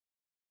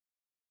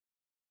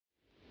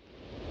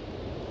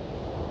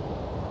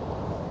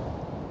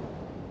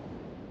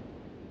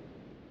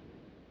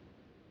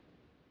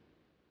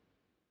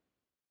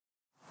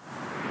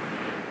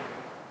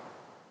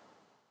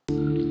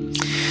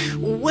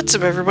What's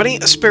up, everybody?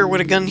 A Spare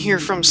with a Gun here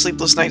from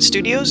Sleepless Night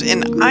Studios,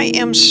 and I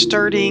am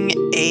starting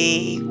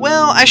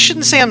I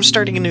shouldn't say I'm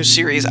starting a new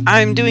series.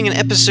 I'm doing an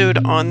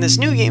episode on this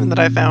new game that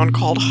I found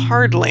called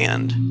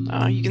Hardland.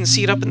 You can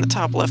see it up in the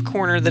top left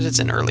corner that it's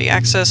in early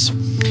access.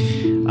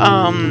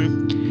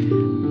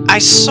 I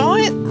saw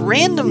it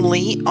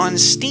randomly on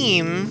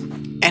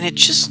Steam, and it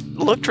just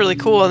looked really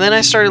cool, and then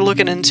I started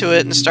looking into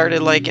it and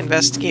started like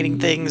investigating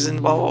things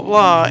and blah blah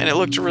blah, and it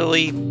looked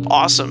really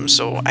awesome,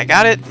 so I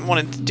got it,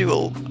 wanted to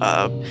do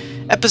a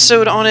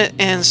episode on it,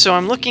 and so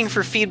I'm looking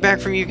for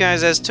feedback from you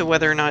guys as to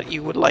whether or not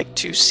you would like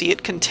to see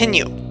it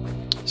continue,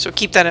 so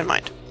keep that in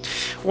mind.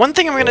 One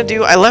thing I'm going to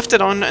do, I left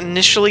it on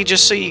initially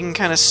just so you can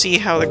kind of see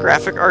how the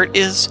graphic art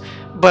is,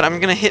 but I'm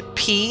going to hit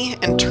P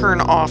and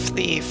turn off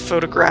the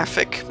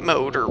photographic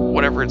mode, or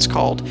whatever it's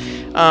called.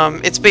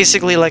 It's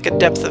basically like a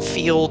depth of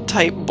field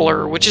type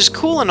blur, which is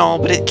cool and all,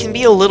 but it can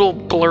be a little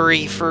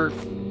blurry for,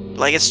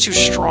 like, it's too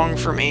strong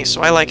for me,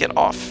 so I like it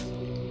off,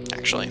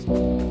 actually.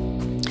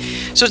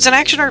 So it's an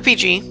action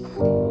RPG.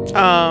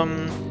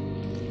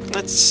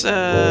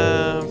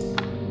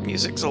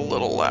 Music's a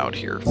little loud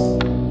here.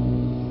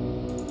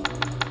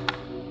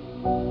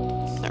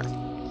 There.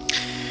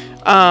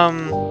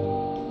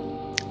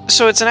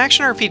 So it's an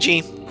action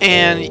RPG,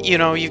 and, you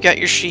know, you've got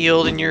your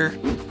shield and your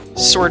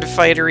sword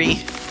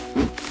fightery.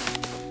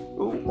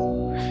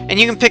 Ooh. And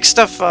you can pick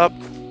stuff up,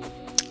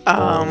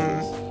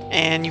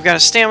 and you've got a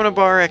stamina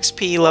bar,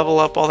 XP, level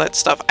up, all that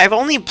stuff. I've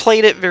only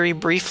played it very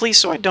briefly,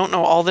 so I don't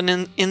know all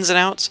the ins and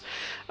outs,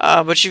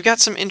 but you've got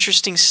some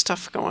interesting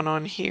stuff going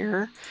on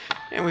here.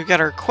 And we've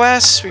got our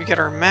quests, we've got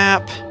our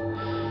map,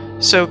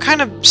 so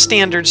kind of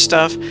standard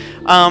stuff.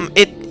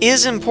 It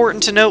is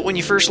important to note when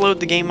you first load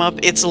the game up,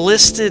 it's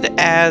listed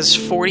as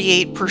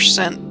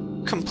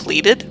 48%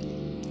 completed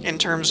in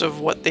terms of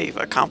what they've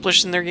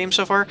accomplished in their game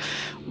so far.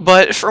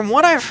 But from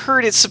what I've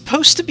heard, it's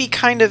supposed to be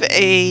kind of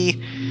a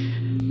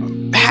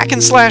hack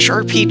and slash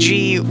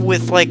RPG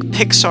with like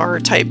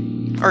Pixar type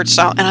art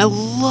style, and I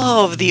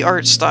love the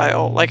art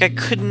style. Like, I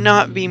could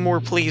not be more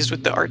pleased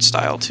with the art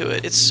style to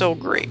it. It's so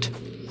great.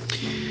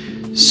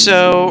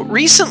 So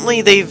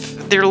recently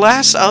their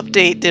last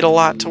update did a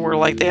lot to where,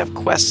 like, they have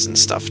quests and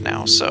stuff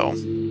now. So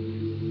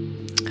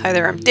hi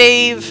there, I'm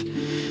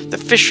Dave, the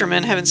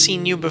fisherman. Haven't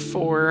seen you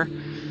before.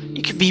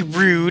 You can be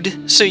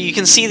rude, so you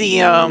can see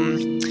the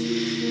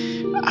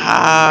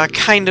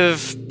kind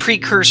of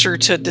precursor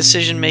to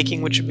decision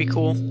making, which would be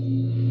cool.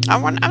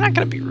 I'm not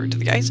gonna be rude to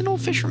the guy. He's an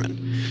old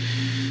fisherman.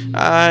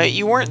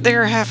 You weren't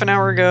there half an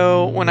hour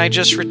ago when I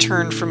just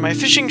returned from my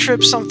fishing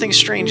trip. Something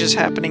strange is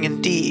happening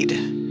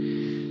indeed.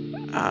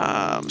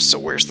 So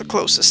where's the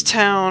closest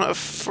town?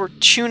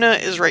 Fortuna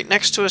is right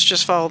next to us.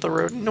 Just follow the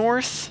road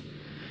north.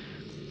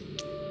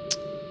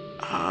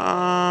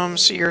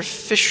 So you're a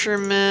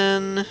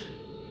fisherman.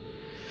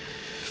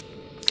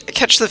 I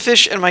catch the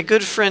fish, and my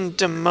good friend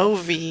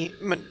Demavoe,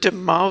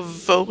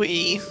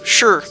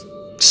 sure,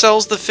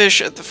 sells the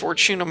fish at the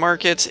Fortuna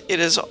market. It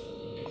is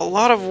a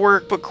lot of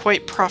work, but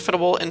quite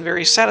profitable and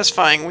very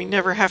satisfying. We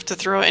never have to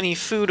throw any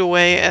food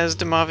away, as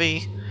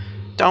Demavoe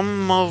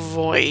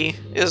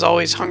is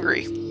always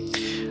hungry.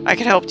 I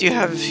could help. Do you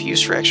have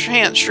use for extra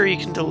hands? Sure, you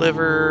can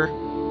deliver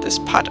this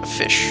pot of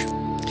fish.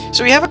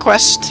 So we have a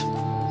quest.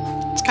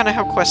 It's kind of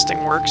how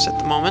questing works at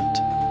the moment.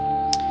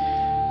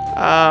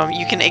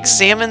 You can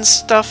examine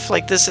stuff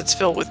like this. It's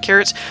filled with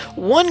carrots.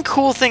 One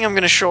cool thing I'm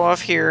going to show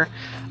off here.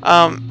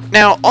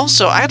 Now,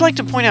 also, I'd like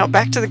to point out,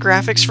 back to the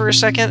graphics for a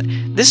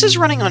second, this is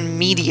running on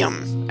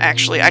medium,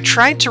 actually. I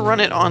tried to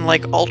run it on,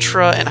 like,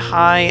 ultra and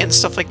high and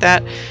stuff like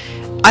that.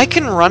 I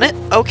can run it,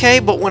 okay,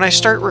 but when I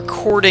start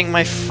recording,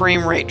 my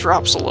frame rate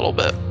drops a little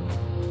bit.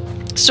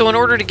 So in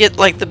order to get,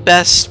 like, the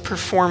best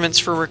performance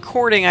for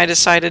recording, I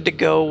decided to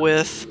go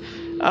with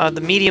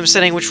the medium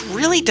setting, which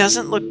really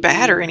doesn't look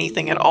bad or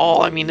anything at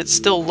all. I mean, it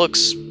still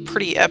looks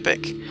pretty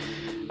epic.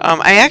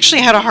 I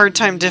actually had a hard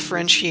time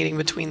differentiating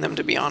between them,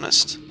 to be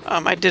honest.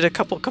 I did a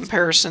couple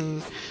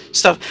comparison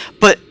stuff,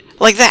 but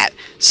like that,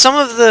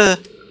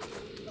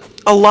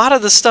 a lot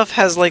of the stuff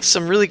has, like,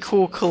 some really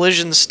cool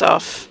collision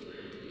stuff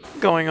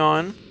going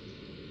on.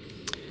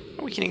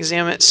 We can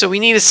examine it. So we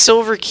need a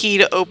silver key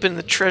to open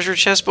the treasure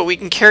chest, but we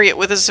can carry it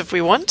with us if we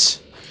want.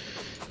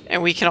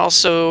 And we can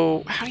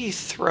also... How do you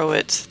throw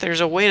it? There's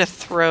a way to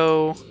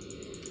throw...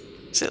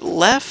 Is it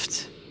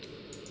left?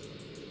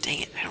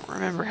 Dang it, I don't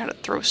remember how to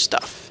throw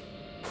stuff.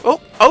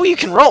 Oh, you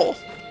can roll!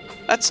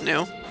 That's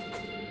new.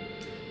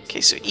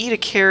 Okay, so E to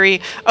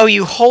carry. Oh,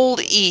 you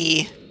hold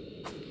E,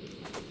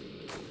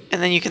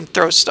 and then you can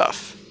throw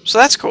stuff. So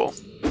that's cool.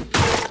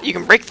 You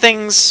can break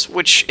things,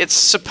 which it's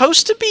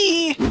supposed to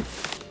be...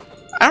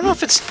 I don't know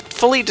if it's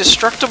fully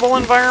destructible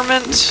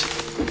environment.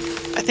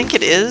 I think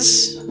it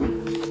is.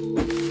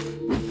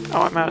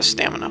 Oh, I'm out of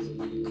stamina.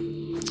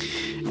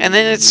 And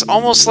then it's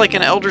almost like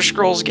an Elder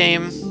Scrolls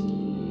game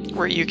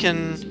where you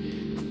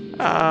can...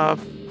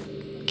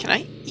 can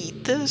I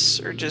eat this?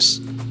 Or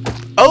just...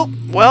 Oh,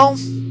 well...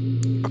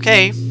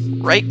 Okay.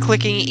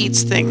 Right-clicking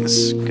eats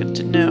things. Good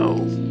to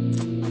know.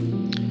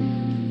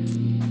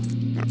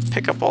 I'm gonna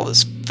pick up all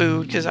this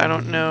food, because I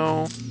don't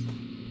know...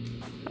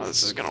 how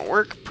this is gonna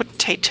work.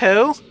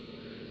 Potato.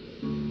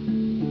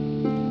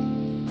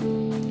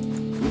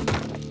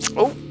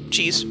 Oh,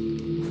 jeez.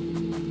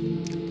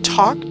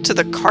 Talk to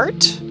the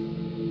cart?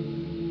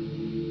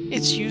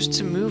 It's used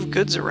to move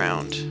goods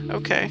around.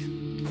 Okay.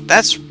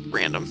 That's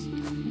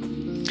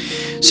random.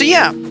 So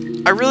yeah,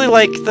 I really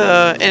like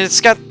the... And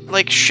it's got,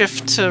 like,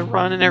 shift to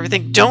run and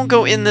everything. Don't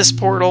go in this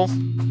portal.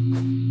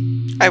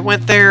 I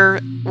went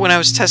there when I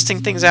was testing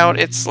things out.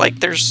 It's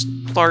like there's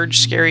large,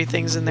 scary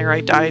things in there.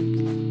 I died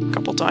a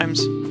couple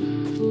times.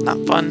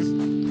 Not fun.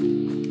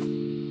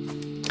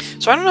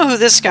 So I don't know who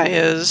this guy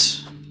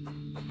is.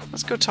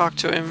 Let's go talk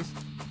to him.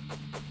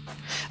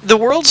 The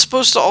world's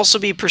supposed to also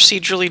be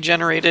procedurally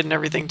generated and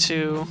everything,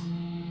 too.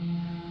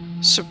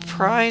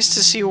 Surprised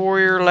to see a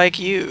warrior like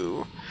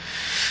you.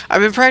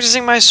 I've been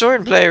practicing my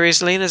swordplay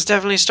recently, and it's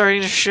definitely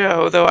starting to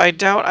show, though I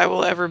doubt I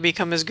will ever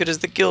become as good as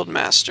the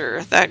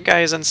guildmaster. That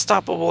guy is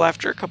unstoppable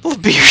after a couple of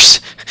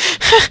beers.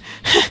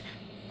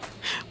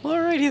 Well,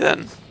 alrighty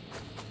then.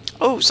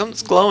 Oh,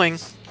 something's glowing.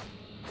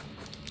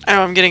 I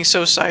know, I'm getting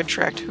so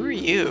sidetracked. Who are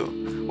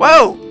you?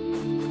 Whoa!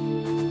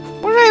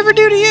 What did I ever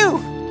do to you?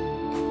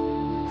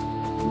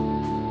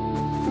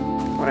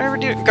 What did I ever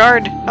do?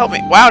 Guard, help me.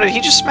 Wow, did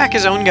he just smack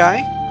his own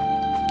guy?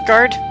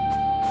 Guard.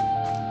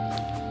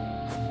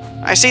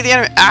 I see the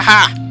enemy.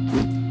 Aha!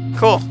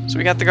 Cool. So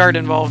we got the guard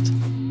involved.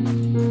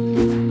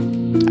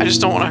 I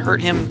just don't want to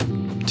hurt him,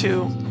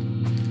 too.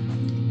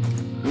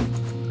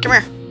 Come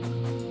here.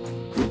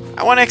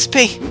 I want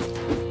XP.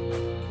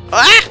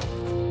 Ah!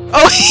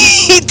 Oh,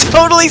 he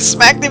totally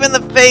smacked him in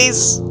the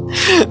face!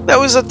 That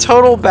was a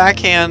total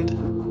backhand.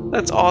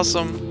 That's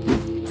awesome.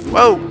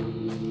 Whoa.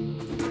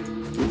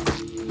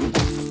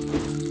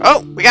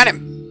 Oh, we got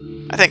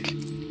him. I think.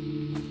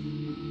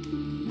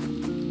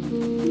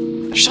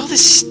 There's all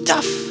this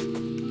stuff.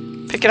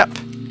 Pick it up.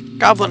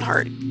 Goblin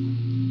heart.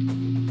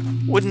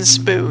 Wooden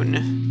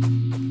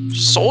spoon.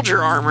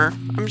 Soldier armor.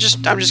 I'm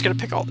just gonna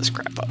pick all this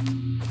crap up.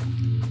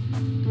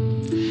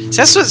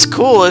 So that's what's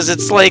cool, is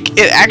it's like,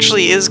 it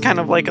actually is kind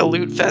of like a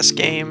loot fest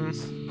game.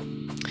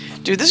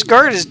 Dude, this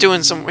guard is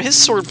doing some... His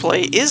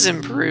swordplay is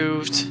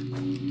improved.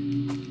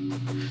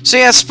 So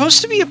yeah, it's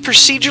supposed to be a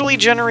procedurally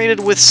generated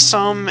with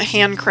some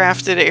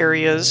handcrafted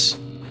areas.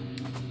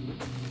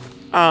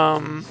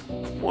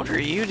 What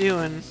are you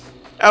doing?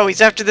 Oh,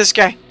 he's after this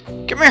guy.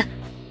 Come here!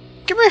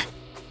 Come here!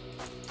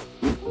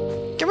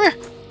 Come here!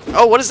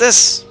 Oh, what is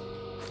this?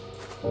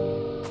 A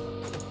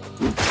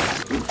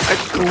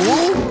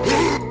ghoul?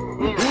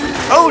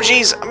 Oh,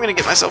 jeez, I'm gonna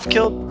get myself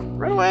killed.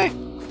 Run away.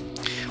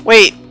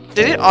 Wait,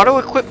 did it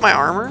auto-equip my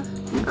armor?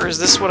 Or is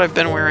this what I've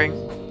been wearing?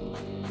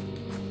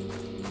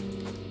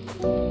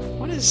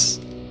 What is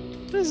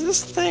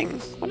this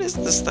thing? What is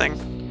this thing?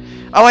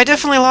 Oh, I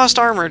definitely lost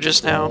armor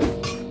just now.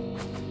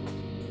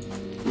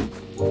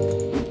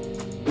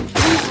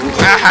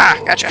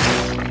 Aha! Gotcha.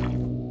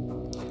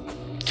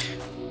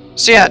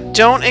 So yeah,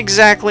 don't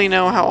exactly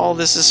know how all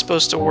this is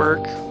supposed to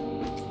work.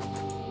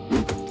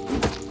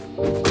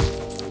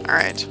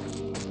 Alright.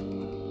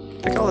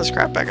 Pick all this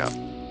crap back up.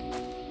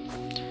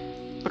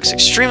 Looks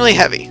extremely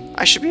heavy.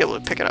 I should be able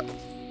to pick it up.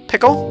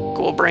 Pickle?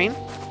 Cool brain.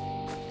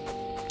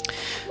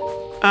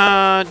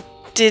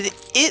 Did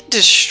it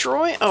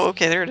destroy? Oh,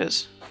 okay, there it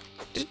is.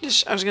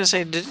 I was gonna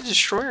say, did it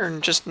destroy or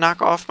just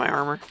knock off my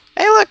armor?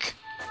 Hey, look!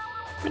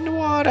 I'm in the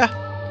water.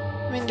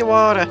 I'm in the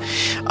water.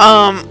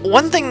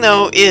 One thing,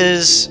 though,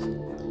 is...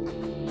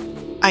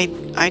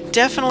 I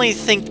definitely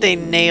think they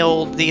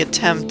nailed the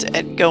attempt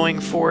at going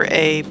for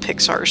a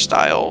Pixar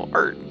style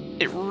art.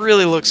 It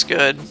really looks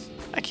good.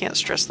 I can't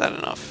stress that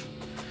enough.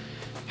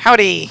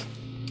 Howdy!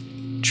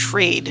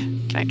 Trade.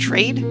 Can I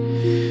trade?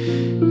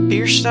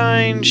 Beer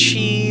stein,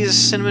 cheese,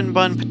 cinnamon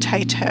bun,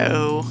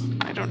 potato.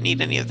 I don't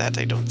need any of that,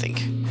 I don't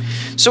think.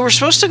 So we're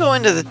supposed to go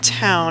into the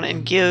town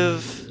and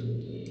give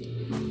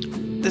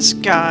this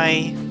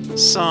guy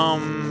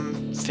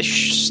some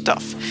fish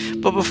stuff.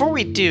 But before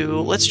we do,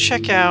 let's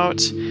check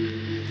out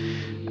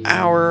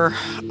our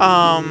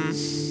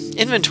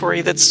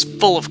inventory that's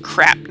full of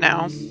crap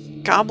now.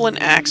 Goblin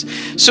axe.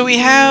 So we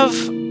have,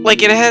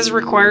 like, it has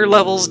required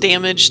levels,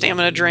 damage,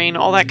 stamina drain,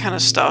 all that kind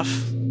of stuff.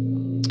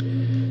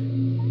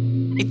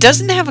 It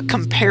doesn't have a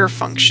compare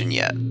function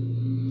yet.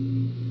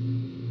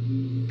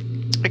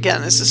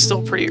 Again, this is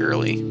still pretty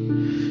early.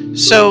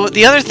 So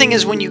the other thing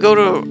is when you go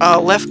to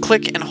left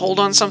click and hold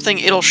on something,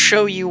 it'll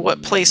show you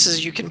what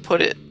places you can put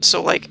it.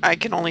 So like I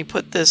can only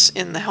put this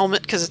in the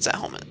helmet because it's a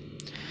helmet.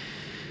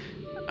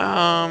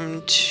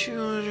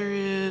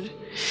 200.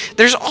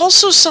 There's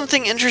also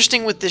something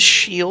interesting with this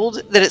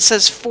shield that it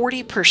says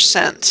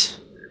 40%.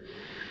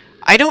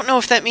 I don't know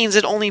if that means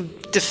it only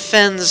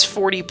defends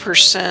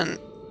 40%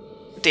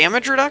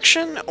 damage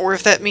reduction, or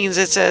if that means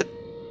it's at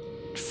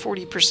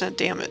 40%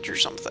 damage or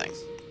something.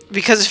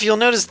 Because if you'll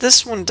notice,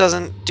 this one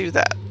doesn't do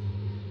that.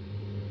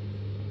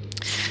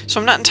 So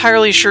I'm not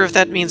entirely sure if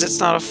that means it's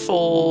not a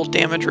full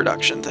damage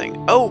reduction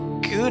thing. Oh,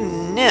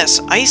 goodness.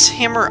 Ice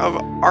Hammer of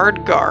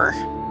Ardgar.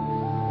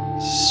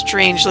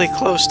 Strangely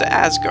close to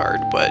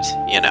Asgard, but,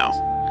 you know.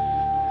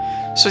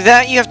 So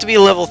that you have to be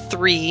level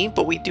 3,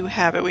 but we do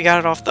have it. We got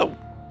it off the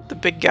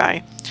big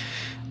guy.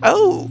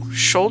 Oh,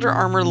 shoulder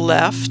armor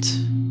left.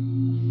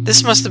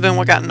 This must have been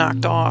what got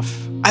knocked off.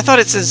 I thought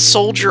it said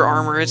soldier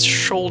armor. It's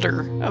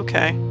shoulder.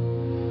 Okay.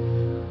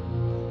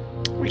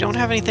 We don't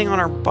have anything on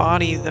our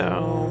body,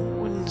 though.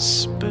 Wooden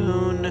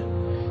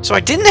spoon. So I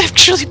didn't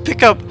actually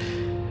pick up...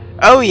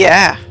 Oh,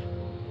 yeah.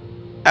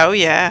 Oh,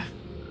 yeah.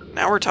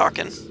 Now we're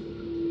talking.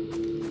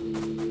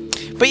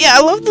 But yeah,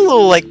 I love the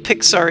little, like,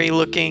 Pixar-y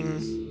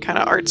looking kind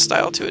of art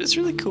style to it. It's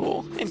really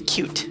cool and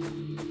cute.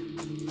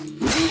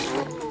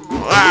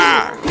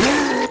 Ah.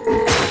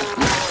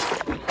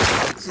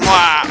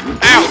 Ah.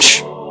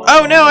 Ouch!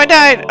 Oh no, I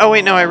died! Oh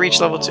wait, no, I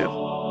reached level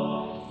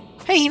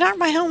 2. Hey, he knocked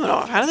my helmet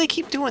off. How do they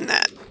keep doing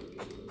that?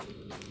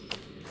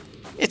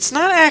 It's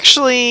not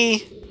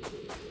actually...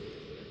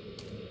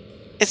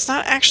 It's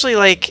not actually,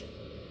 like,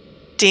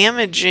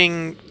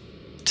 damaging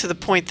to the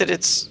point that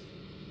it's...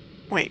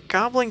 Wait,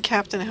 Goblin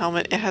Captain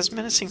Helmet. It has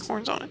menacing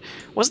horns on it.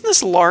 Wasn't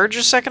this large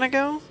a second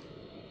ago?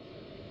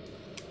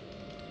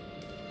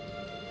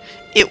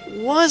 It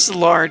was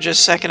large a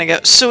second ago.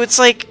 So it's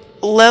like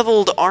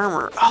leveled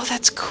armor. Oh,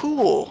 that's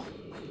cool.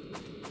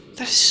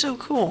 That is so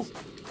cool.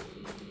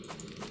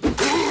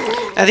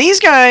 Now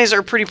these guys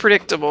are pretty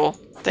predictable.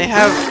 They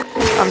have...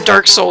 I'm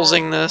Dark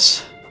Soulsing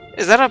this.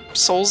 Is that a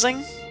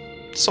Soulsing?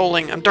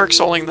 Souling. I'm Dark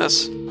Souling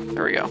this.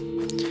 There we go.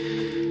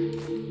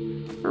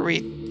 Where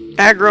we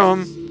aggro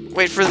them.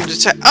 Wait for them to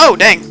attack. Oh,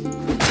 dang!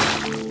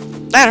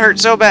 That hurt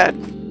so bad.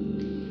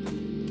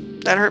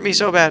 That hurt me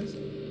so bad.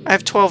 I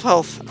have 12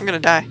 health. I'm gonna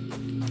die.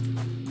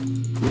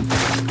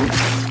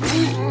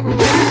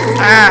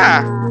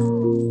 Ah!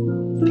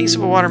 Piece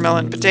of a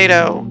watermelon.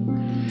 Potato.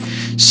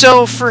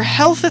 So, for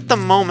health at the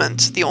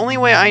moment, the only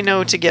way I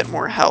know to get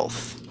more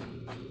health,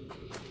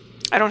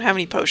 I don't have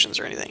any potions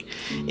or anything,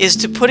 is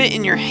to put it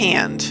in your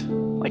hand,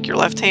 like your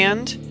left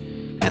hand,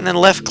 and then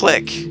left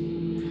click.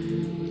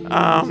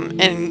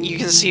 And you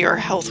can see our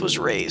health was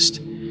raised.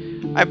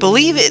 I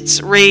believe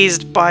it's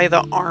raised by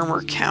the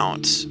armor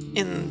count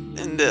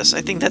in this.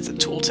 I think that's a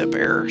tooltip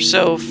error.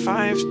 So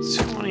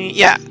 520.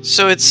 Yeah.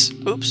 So it's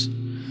oops.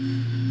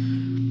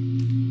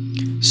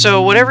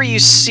 So whatever you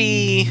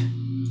see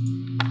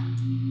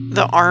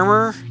the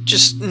armor,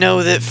 just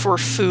know that for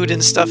food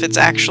and stuff, it's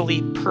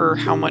actually per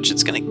how much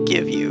it's going to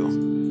give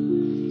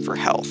you for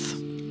health.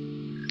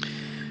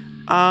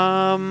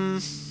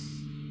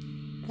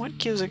 What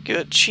gives it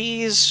good?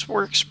 Cheese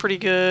works pretty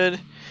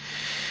good.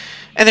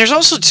 And there's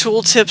also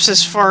tooltips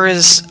as far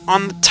as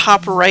on the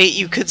top right,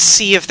 you could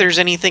see if there's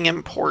anything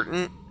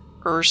important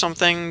or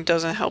something.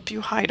 Doesn't help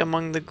you hide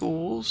among the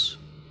ghouls.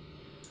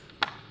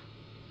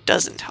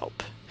 Doesn't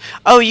help.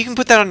 Oh, you can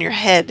put that on your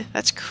head.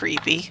 That's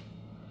creepy.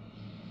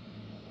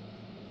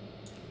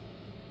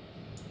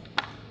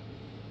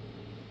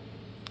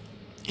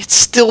 It's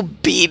still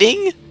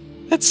beating?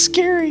 That's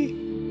scary.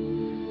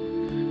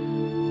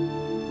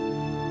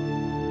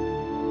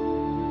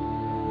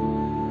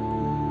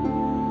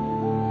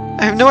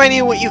 I have no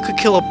idea what you could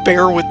kill a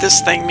bear with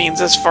this thing means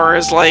as far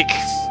as, like...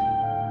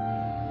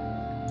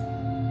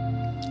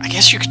 I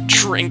guess you could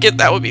drink it?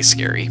 That would be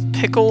scary.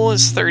 Pickle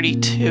is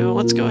 32.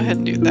 Let's go ahead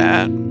and do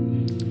that.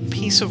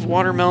 Piece of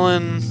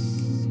watermelon.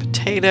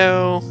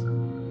 Potato.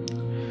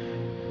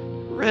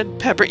 Red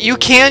pepper. You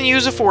can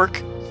use a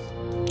fork.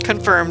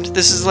 Confirmed.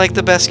 This is like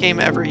the best game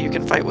ever. You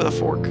can fight with a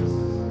fork.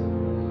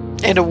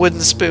 And a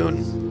wooden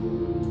spoon.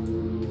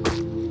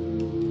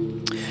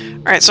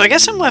 Alright, so I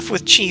guess I'm left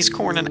with cheese,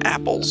 corn, and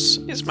apples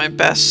is my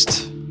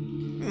best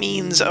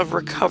means of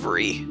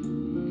recovery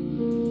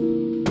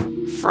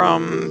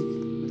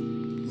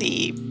from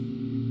the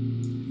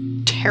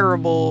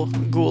terrible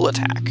ghoul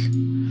attack.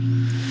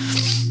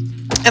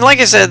 And like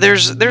I said,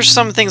 there's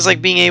some things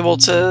like being able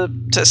to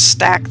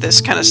stack this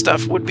kind of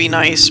stuff would be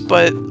nice,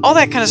 but all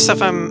that kind of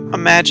stuff I'm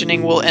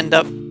imagining will end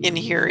up in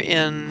here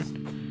in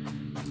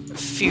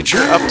future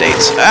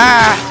updates.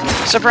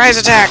 Ah! Surprise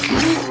attack!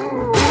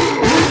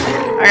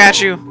 I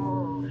got you.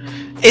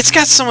 It's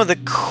got some of the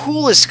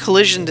coolest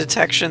collision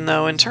detection,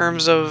 though, in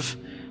terms of...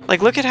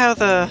 Like, look at how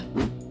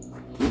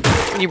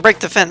when you break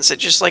the fence, it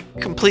just, like,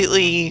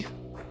 completely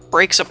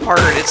breaks apart.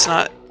 It's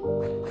not...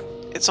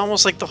 It's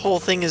almost like the whole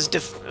thing is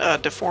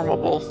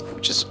deformable,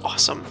 which is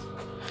awesome.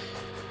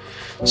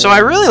 So I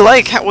really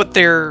like what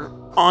they're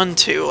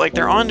onto. Like,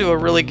 they're onto a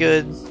really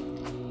good...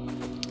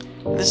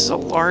 This is a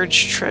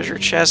large treasure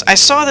chest. I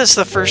saw this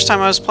the first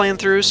time I was playing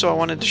through, so I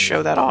wanted to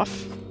show that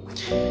off.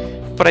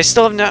 But I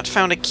still have not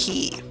found a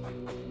key.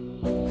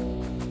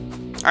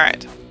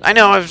 Alright. I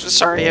know,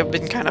 sorry, I've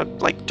been kind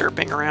of, like,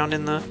 derping around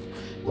in the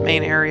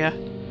main area.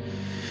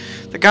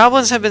 The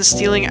goblins have been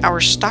stealing our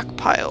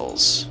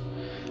stockpiles.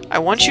 I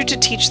want you to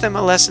teach them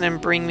a lesson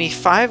and bring me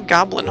 5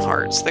 goblin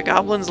hearts. The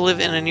goblins live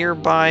in a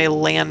nearby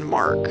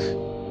landmark.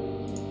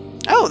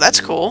 Oh,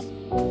 that's cool.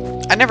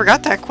 I never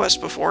got that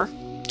quest before.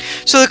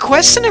 So the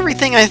quests and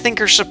everything, I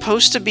think, are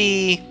supposed to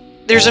be...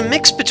 There's a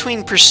mix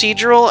between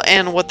procedural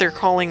and what they're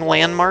calling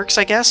landmarks,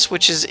 I guess,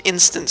 which is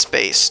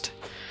instance-based.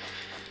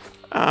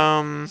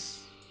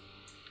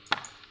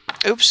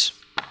 Oops.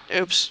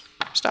 Oops.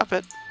 Stop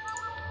it.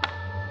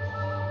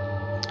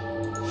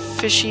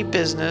 Fishy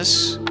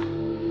business.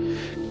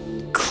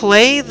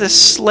 Clay the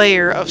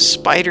Slayer of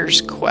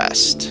Spiders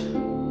quest.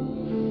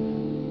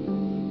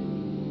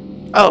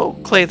 Oh,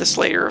 Clay the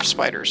Slayer of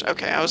Spiders.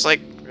 Okay, I was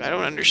like, I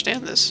don't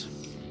understand this.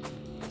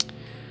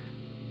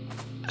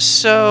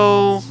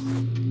 So...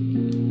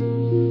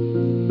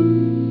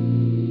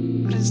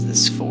 what is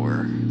this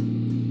for?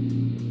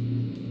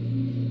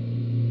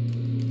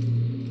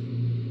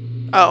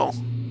 Oh.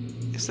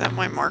 Is that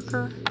my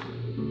marker?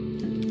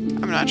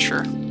 I'm not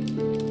sure.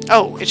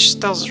 Oh, it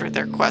just tells us right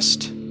there.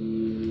 Quest.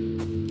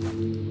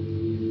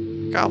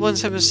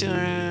 Goblins have been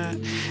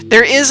stealing...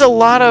 There is a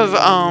lot of,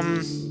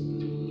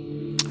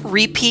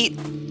 repeat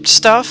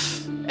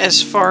stuff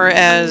as far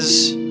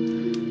as...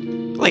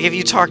 like, if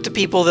you talk to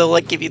people, they'll,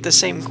 like, give you the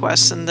same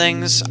quests and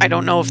things. I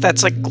don't know if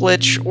that's a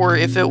glitch or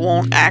if it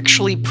won't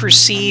actually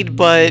proceed,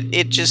 but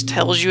it just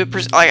tells you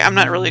it... I'm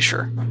not really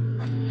sure.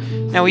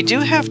 Now, we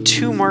do have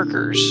 2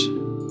 markers.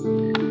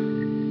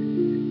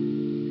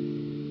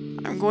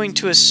 I'm going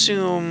to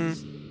assume...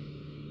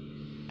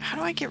 how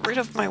do I get rid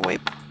of my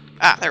waypoint?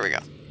 Ah, there we go.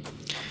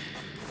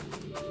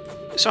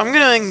 So I'm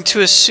going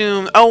to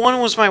assume... oh, one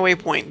was my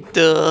waypoint.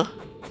 Duh.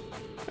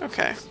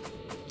 Okay.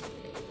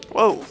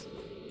 Whoa.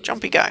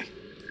 Jumpy guy.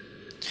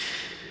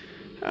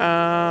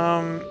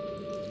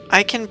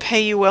 I can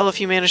pay you well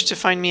if you manage to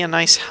find me a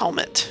nice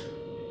helmet.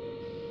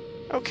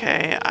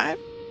 Okay,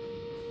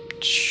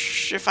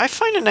 if I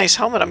find a nice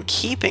helmet, I'm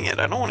keeping it.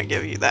 I don't want to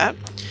give you that.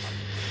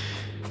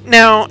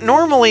 Now,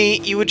 normally,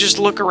 you would just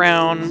look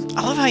around.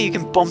 I love how you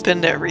can bump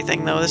into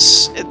everything, though.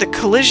 The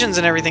collisions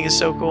and everything is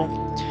so cool.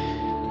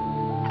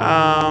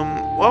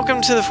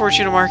 Welcome to the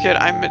Fortuna Market.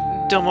 I'm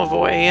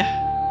Domovoy.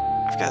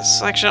 I've got a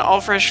selection of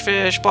all fresh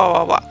fish,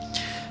 blah, blah, blah.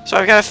 So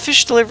I've got a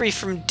fish delivery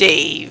from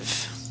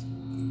Dave.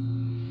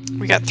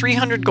 We got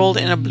 300 gold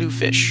and a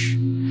bluefish.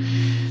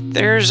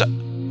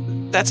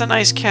 That's a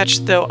nice catch,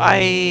 though.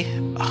 I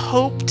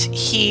hoped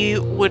he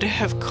would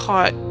have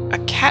caught a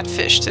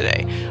catfish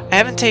today. I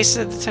haven't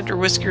tasted the tender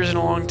whiskers in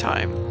a long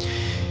time.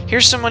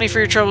 Here's some money for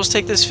your troubles.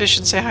 Take this fish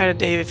and say hi to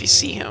Dave if you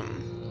see him.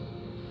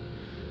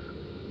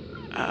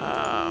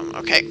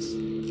 Okay.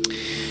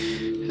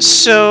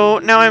 So,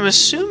 now I'm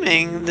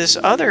assuming this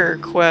other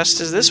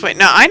quest is this way.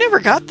 Now, I never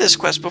got this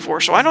quest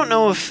before, so I don't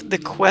know if the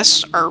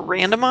quests are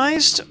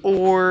randomized,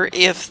 or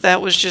if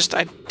that was just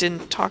I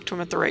didn't talk to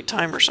him at the right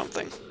time or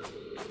something.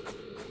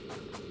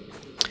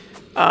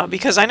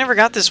 Because I never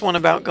got this one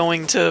about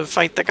going to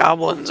fight the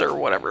goblins or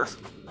whatever.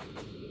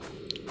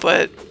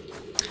 But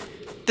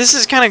this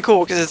is kind of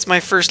cool, because it's my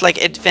first, like,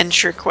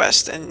 adventure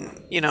quest,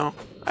 and, you know,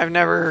 I've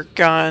never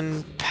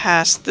gone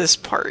past this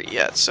part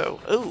yet, so...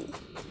 ooh.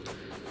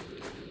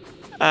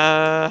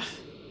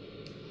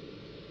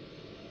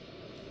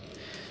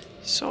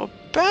 So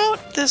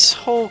about this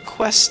whole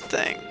quest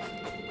thing.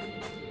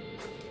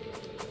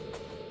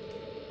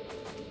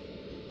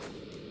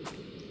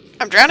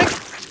 I'm drowning!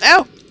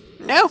 No!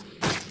 No!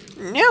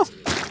 No!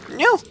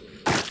 No!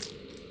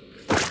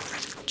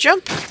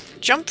 Jump!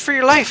 Jump for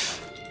your life!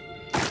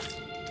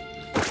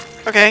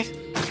 Okay.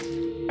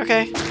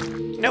 Okay.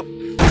 Nope.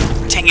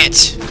 Dang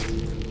it!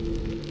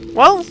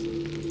 Well,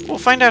 we'll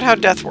find out how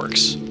death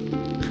works.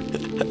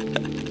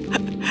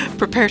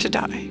 Prepare to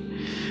die.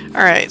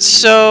 Alright,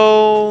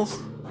 so...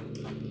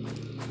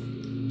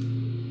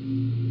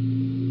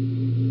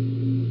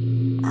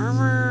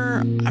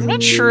 armor... I'm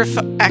not sure if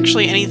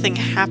actually anything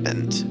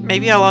happened.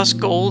 Maybe I lost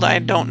gold? I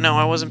don't know.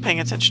 I wasn't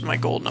paying attention to my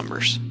gold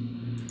numbers.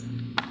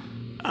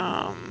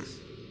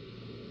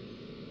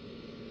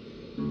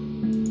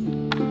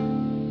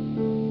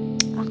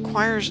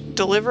 Requires...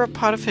 deliver a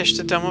pot of fish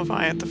to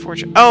Domovai at the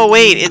fortune... oh,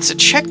 wait! It's a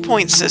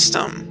checkpoint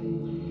system!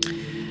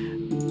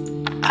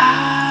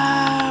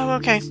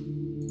 Okay.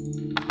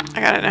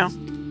 I got it now.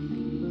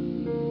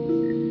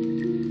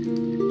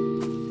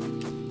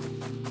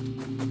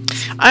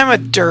 I'm a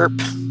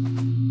derp.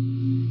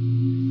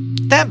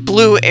 That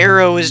blue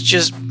arrow is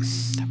just...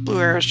 that blue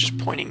arrow is just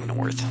pointing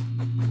north.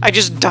 I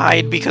just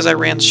died because I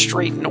ran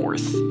straight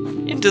north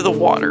into the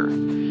water.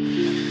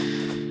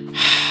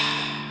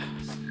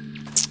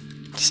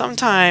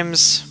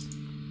 Sometimes...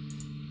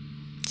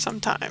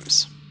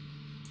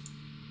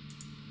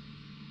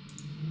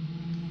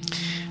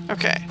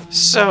 Okay,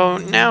 so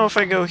now if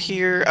I go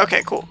here...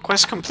 okay, cool.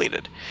 Quest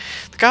completed.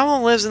 The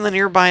goblin lives in the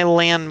nearby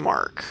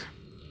landmark.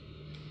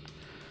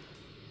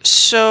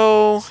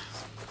 So...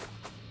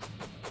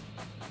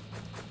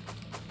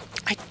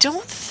 I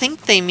don't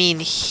think they mean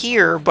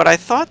here, but I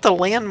thought the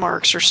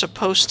landmarks are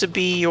supposed to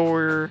be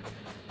your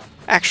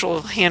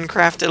actual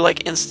handcrafted,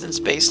 like,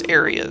 instance-based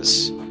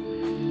areas.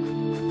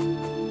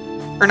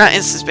 Or not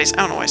instance-based,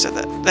 I don't know why I said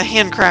that. The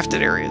handcrafted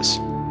areas.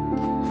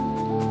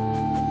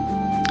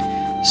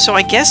 So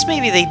I guess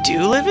maybe they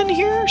do live in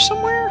here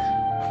somewhere?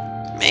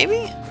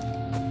 Maybe?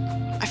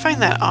 I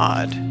find that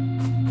odd.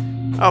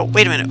 Oh,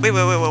 wait a minute. Wait.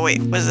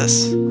 What is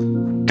this?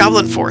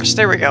 Goblin Forest.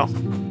 There we go.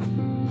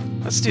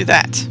 Let's do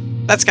that.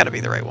 That's got to be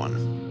the right one.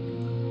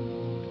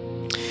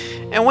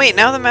 And wait,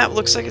 now the map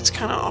looks like it's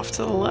kind of off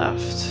to the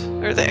left.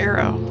 Or the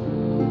arrow.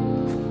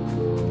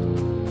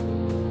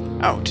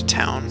 Oh, to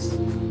town.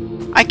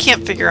 I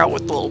can't figure out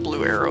what the little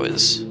blue arrow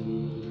is.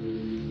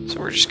 So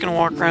we're just gonna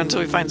walk around until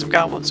we find some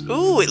goblins.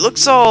 Ooh, it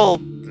looks all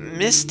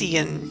misty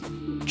and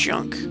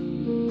junk.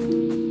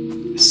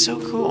 It's so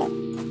cool.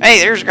 Hey,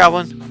 there's a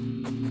goblin.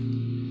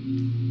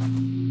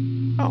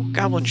 Oh,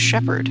 Goblin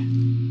Shepherd.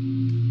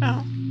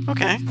 Oh,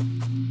 okay.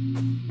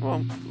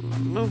 Well,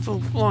 move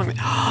along.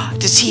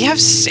 Does he have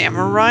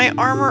samurai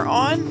armor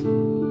on?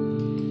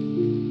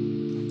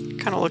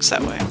 Kind of looks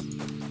that way.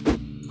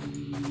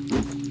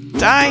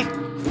 Die!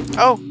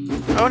 Oh!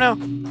 Oh no!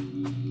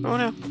 Oh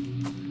no!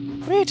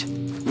 Wait!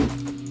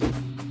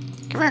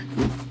 Come here!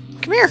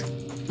 Come here!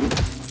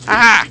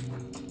 Ah!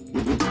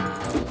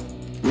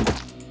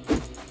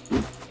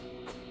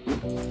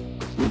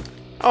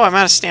 Oh, I'm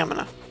out of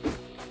stamina.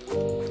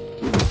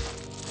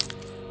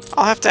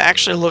 I'll have to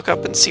actually look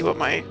up and see what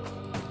my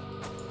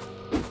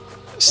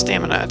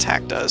stamina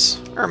attack does.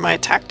 Or my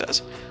attack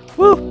does.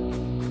 Woo!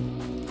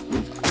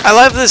 I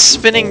love this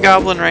spinning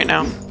goblin right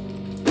now.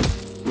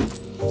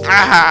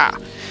 Aha!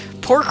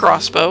 Poor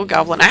crossbow,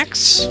 goblin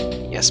axe.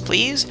 Yes,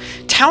 please.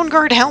 Town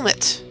guard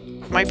helmet.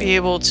 Might be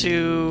able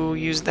to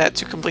use that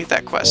to complete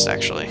that quest,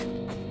 actually.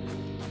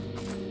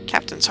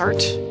 Captain's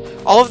heart.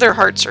 All of their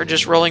hearts are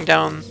just rolling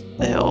down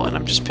the hill, and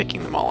I'm just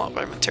picking them all up.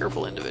 I'm a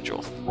terrible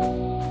individual.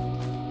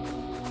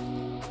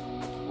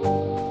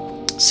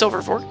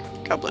 Silver fork.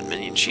 Goblin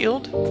minion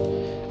shield.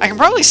 I can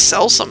probably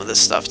sell some of this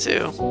stuff,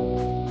 too.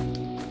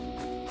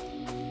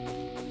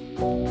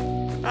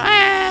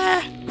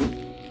 Ah!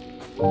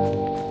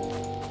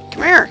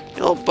 Come here,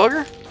 you little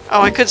booger.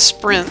 Oh, I could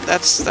sprint.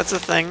 That's a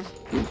thing.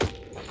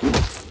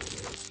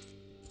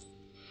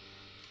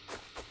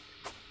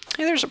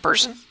 Hey, there's a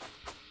person.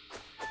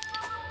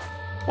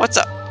 What's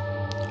up?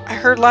 I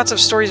heard lots of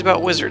stories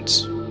about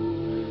wizards.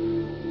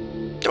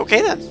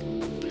 Okay, then.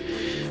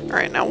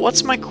 Alright, now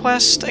what's my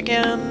quest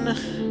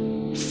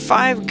again?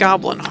 5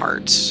 goblin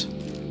hearts.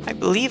 I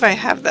believe I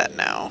have that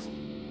now.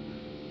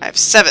 I have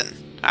 7.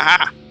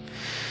 Ah!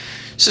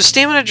 So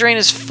stamina drain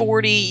is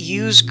 40,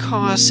 use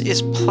cost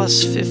is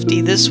plus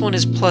 50. This one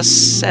is plus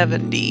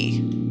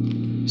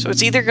 70. So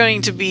it's either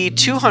going to be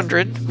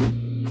 200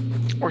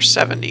 or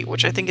 70,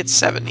 which I think it's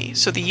 70.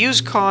 So the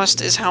use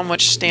cost is how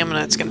much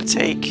stamina it's going to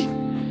take.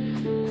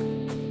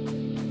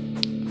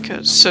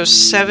 So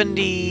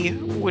 70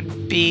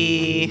 would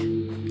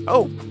be...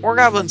 Oh, more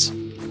goblins.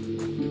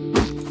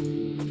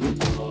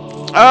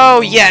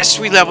 Oh, yes,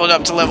 we leveled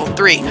up to level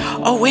 3.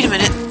 Oh, wait a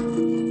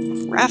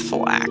minute.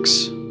 Wrathful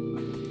Axe.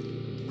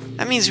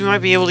 That means we might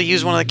be able to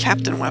use one of the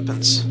captain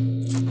weapons.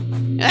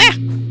 Ah!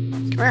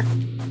 Come here.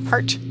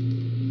 Heart.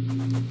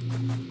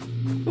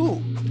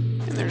 Ooh.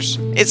 And there's...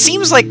 It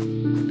seems like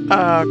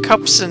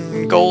cups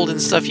and gold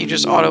and stuff you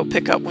just auto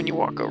pick up when you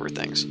walk over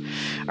things.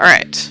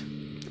 Alright.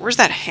 Where's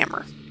that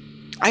hammer?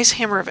 Ice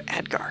Hammer of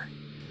Adgar.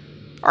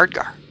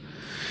 Ardgar.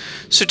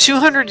 So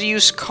 200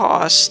 use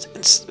cost.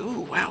 And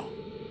ooh, wow.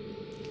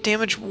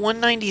 Damage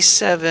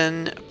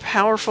 197.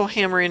 Powerful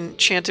hammer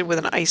enchanted with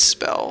an ice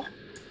spell.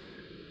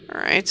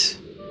 Alright.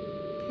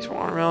 He's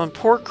watermelon.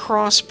 Poor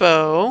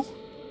crossbow.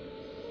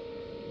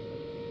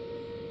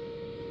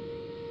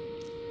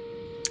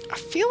 I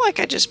feel like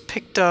I just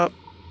picked up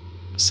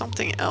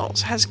something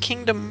else. It has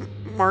kingdom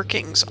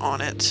markings on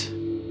it.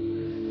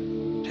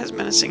 It has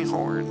menacing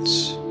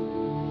horns.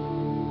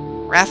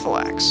 Wrathful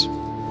Axe.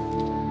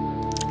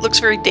 Looks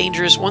very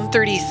dangerous.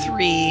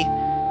 133.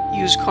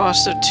 Use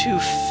cost of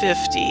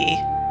 250.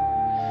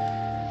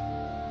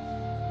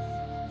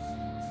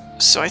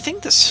 So I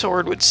think the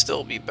sword would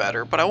still be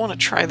better, but I want to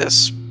try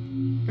this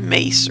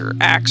mace or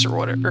axe or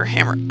whatever, or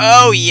hammer.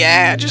 Oh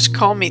yeah, just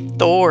call me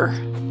Thor.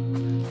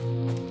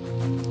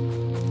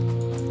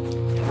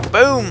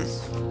 Boom.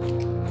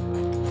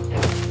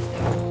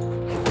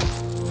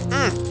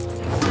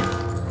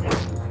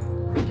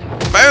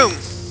 Boom.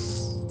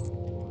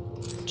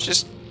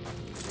 Just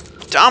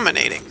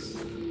dominating.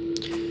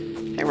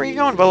 Hey, where you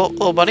going,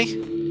 little buddy?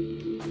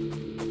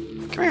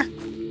 Come here.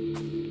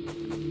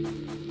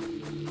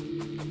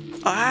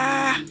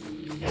 Ah!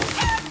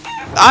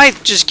 I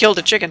just killed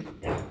a chicken.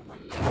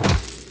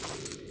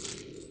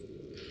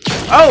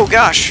 Oh,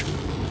 gosh.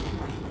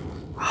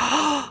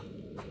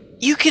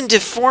 You can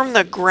deform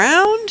the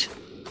ground?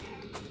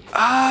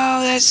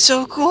 Oh, that's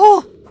so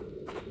cool.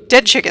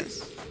 Dead chicken.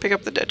 Pick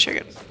up the dead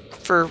chicken.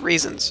 For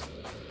reasons.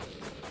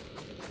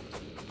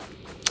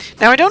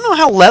 Now, I don't know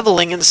how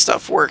leveling and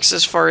stuff works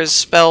as far as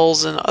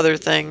spells and other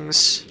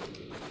things.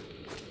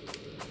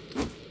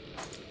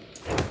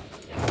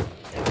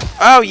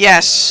 Oh,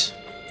 yes.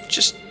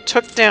 Just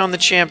took down the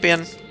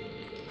champion.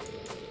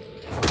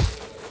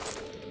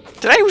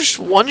 Did I just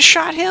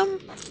one-shot him?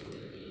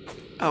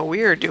 Oh,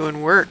 we are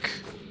doing work.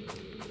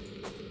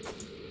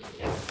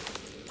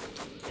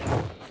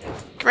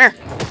 Come here.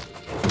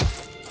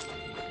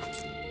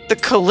 The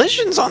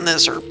collisions on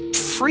this are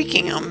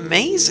freaking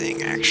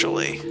amazing,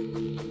 actually.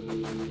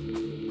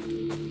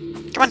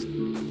 Come on.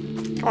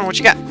 Come on, what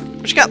you got?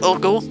 What you got, little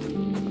ghoul?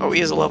 Oh,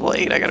 he is a level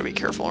 8. I gotta be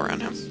careful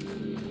around him.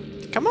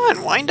 Come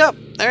on, wind up.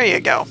 There you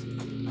go.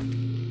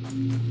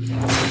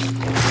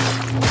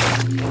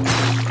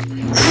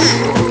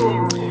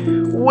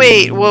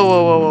 Wait, whoa,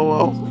 whoa, whoa, whoa,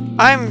 whoa.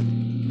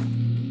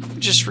 I'm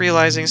just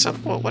realizing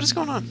something. Whoa, what is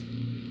going on?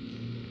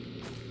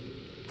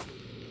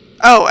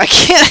 Oh, I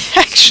can't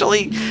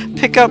actually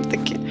pick up the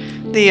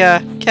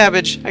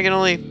cabbage. I can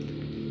only...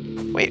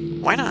 Wait,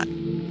 why not?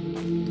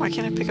 Why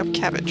can't I pick up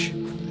cabbage?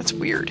 That's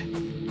weird.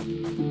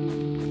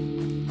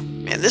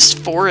 Man, this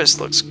forest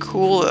looks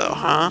cool though,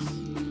 huh?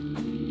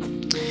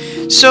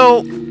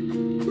 So,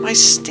 my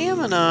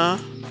stamina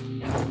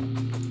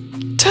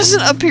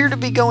doesn't appear to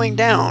be going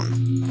down.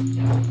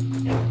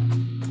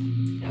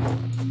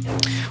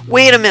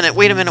 Wait a minute,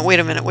 wait a minute, wait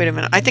a minute, wait a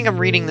minute. I think I'm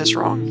reading this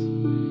wrong.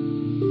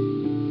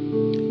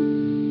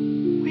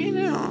 Wait,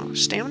 no.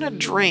 Stamina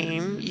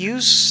drain.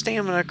 Use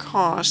stamina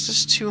cost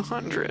is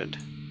 200.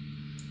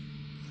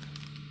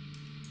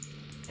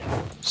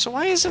 So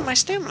why isn't my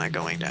stamina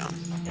going down?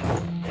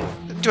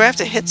 Do I have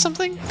to hit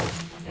something?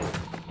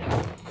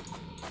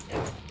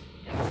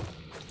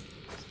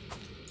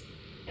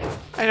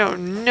 I have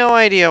no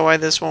idea why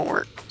this won't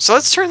work. So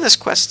let's turn this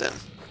quest in.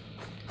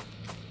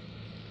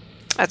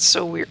 That's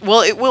so weird.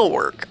 Well, it will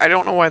work. I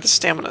don't know why the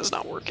stamina is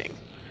not working.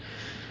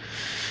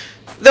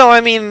 Though, I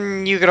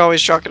mean, you could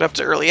always chalk it up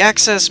to early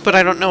access, but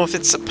I don't know if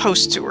it's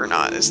supposed to or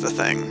not, is the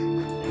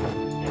thing.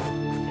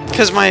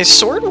 Because my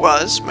sword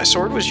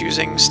was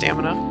using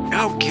stamina.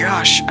 Oh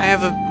gosh, I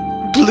have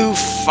a blue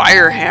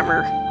fire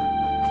hammer.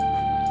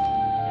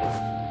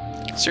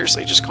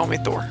 Seriously, just call me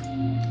Thor.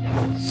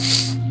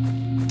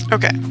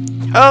 Okay.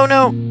 Oh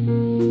no!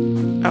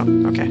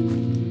 Oh, okay.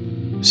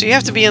 So you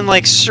have to be in,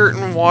 like,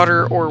 certain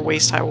water or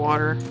waist-high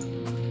water.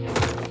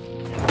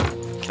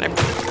 Can I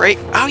break?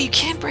 Oh, you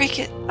can't break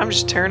it! I'm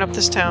just tearing up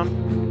this town.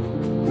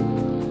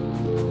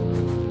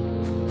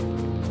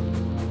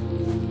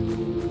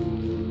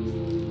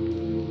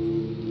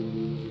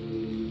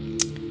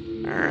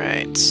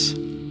 Alright.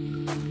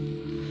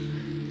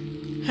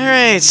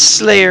 Alright,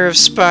 Slayer of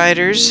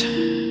Spiders.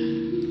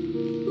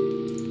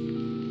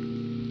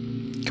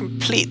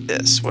 Complete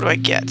this. What do I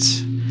get?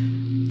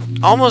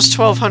 Almost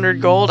 1,200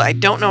 gold. I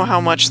don't know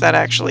how much that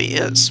actually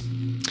is.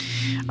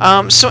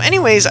 So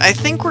anyways, I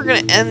think we're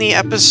going to end the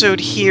episode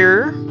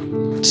here.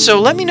 So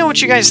let me know what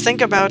you guys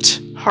think about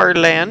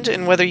Hardland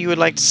and whether you would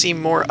like to see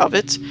more of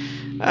it.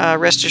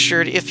 Rest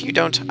assured, if you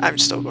don't, I'm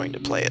still going to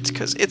play it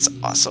because it's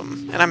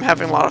awesome and I'm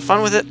having a lot of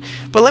fun with it.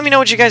 But let me know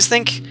what you guys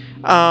think.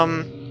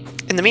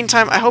 In the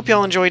meantime, I hope you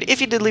all enjoyed. If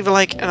you did, leave a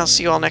like and I'll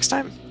see you all next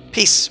time.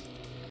 Peace.